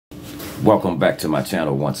Welcome back to my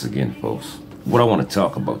channel once again, folks. What I want to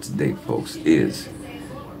talk about today, folks, is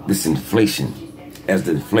this inflation. As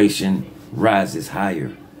the inflation rises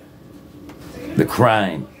higher, the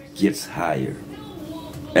crime gets higher.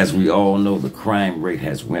 As we all know, the crime rate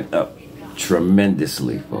has went up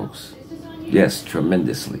tremendously, folks. Yes,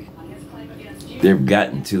 tremendously. They've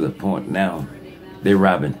gotten to the point now, they're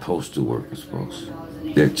robbing postal workers, folks.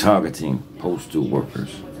 They're targeting postal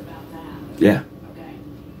workers. Yeah.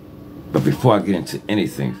 But before I get into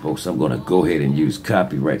anything, folks, I'm going to go ahead and use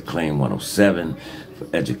copyright claim 107 for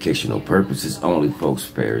educational purposes only, folks.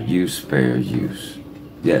 Fair use, fair use.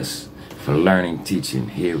 Yes, for learning, teaching,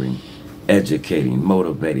 hearing, educating,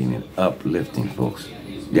 motivating, and uplifting, folks.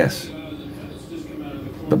 Yes.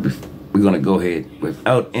 But we're going to go ahead,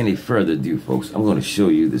 without any further ado, folks, I'm going to show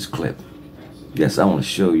you this clip. Yes, I want to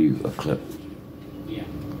show you a clip.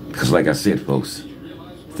 Because like I said, folks,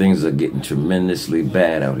 things are getting tremendously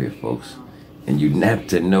bad out here, folks. And you have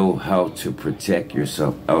to know how to protect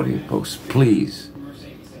yourself out here, folks. Please,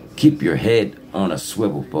 keep your head on a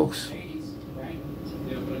swivel, folks.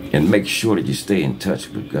 And make sure that you stay in touch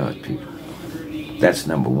with God, people. That's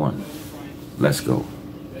number one. Let's go.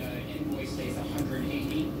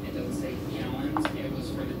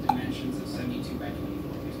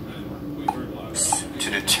 To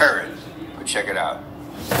deter it, but check it out.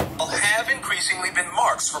 Have increasingly been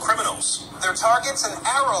marks for criminals. Their target's an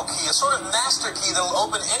arrow key, a sort of master key that'll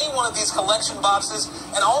open any one of these collection boxes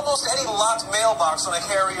and almost any locked mailbox on a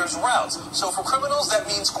carrier's route. So for criminals, that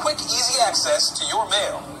means quick, easy access to your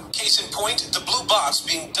mail. Case in point, the blue box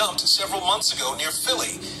being dumped several months ago near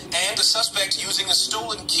Philly, and a suspect using a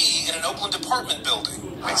stolen key in an Oakland apartment building.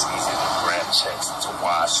 Makes it easy to grab checks, to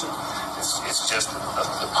wash it. It's just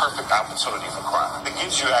the perfect opportunity for crime. It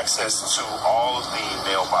gives you access to all of the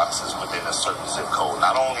mailboxes within a certain zip code.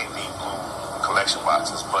 Not only the blue collection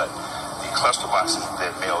boxes, but the cluster boxes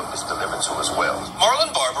that mail is delivered to as well.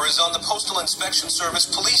 Marlon Barber is on the Postal Inspection Service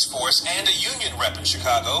police force and a union rep in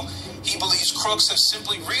Chicago. He believes crooks have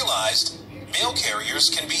simply realized mail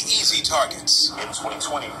carriers can be easy targets. In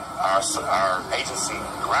 2020, our agency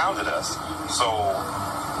grounded us, so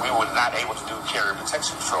we were not able to do carrier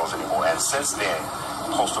protection patrols anymore. And since then,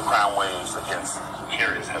 postal crime waves against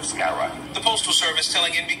carriers have skyrocketed. The Postal Service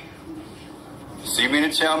telling NBC. So you mean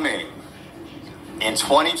to tell me, in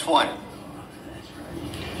 2020,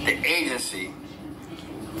 the agency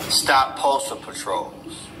stopped postal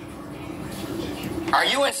patrols? Are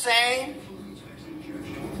you insane?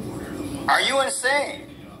 Are you insane?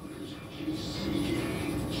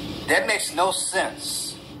 That makes no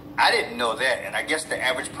sense. I didn't know that, and I guess the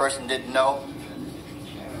average person didn't know.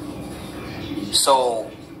 So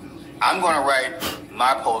I'm going to write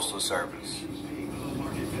my postal service.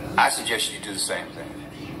 I suggest you do the same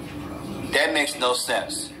thing. That makes no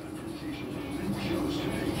sense.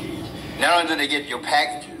 Not only do they get your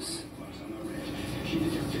packages,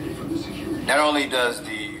 not only does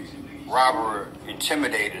the robber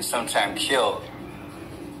intimidate and sometimes kill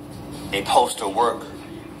a postal worker,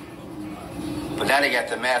 but now they got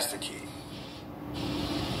the master key.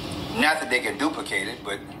 Not that they can duplicate it,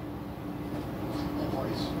 but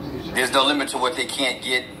there's no limit to what they can't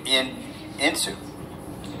get into.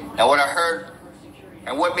 Now what I heard,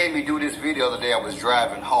 and what made me do this video the other day, I was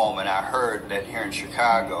driving home and I heard that here in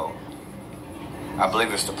Chicago, I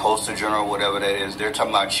believe it's the Postal Journal, whatever that is, they're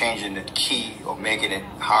talking about changing the key or making it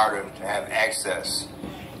harder to have access.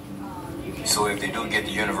 So if they do get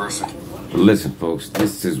the universal. Listen, folks,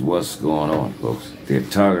 this is what's going on, folks. They're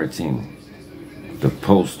targeting the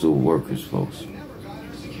postal workers, folks.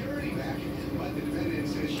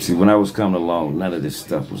 See, when I was coming along, none of this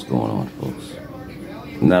stuff was going on,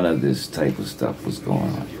 folks. None of this type of stuff was going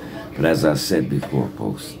on. But as I said before,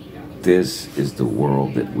 folks, this is the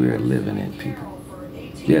world that we're living in, people.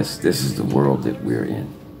 Yes, this is the world that we're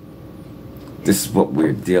in. This is what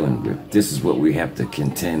we're dealing with. This is what we have to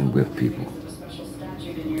contend with, people.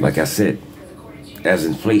 Like I said, as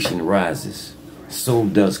inflation rises, so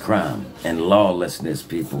does crime and lawlessness,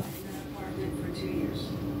 people.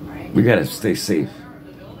 We gotta stay safe.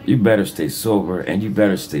 You better stay sober and you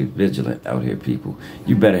better stay vigilant out here, people.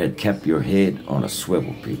 You better have kept your head on a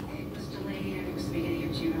swivel, people.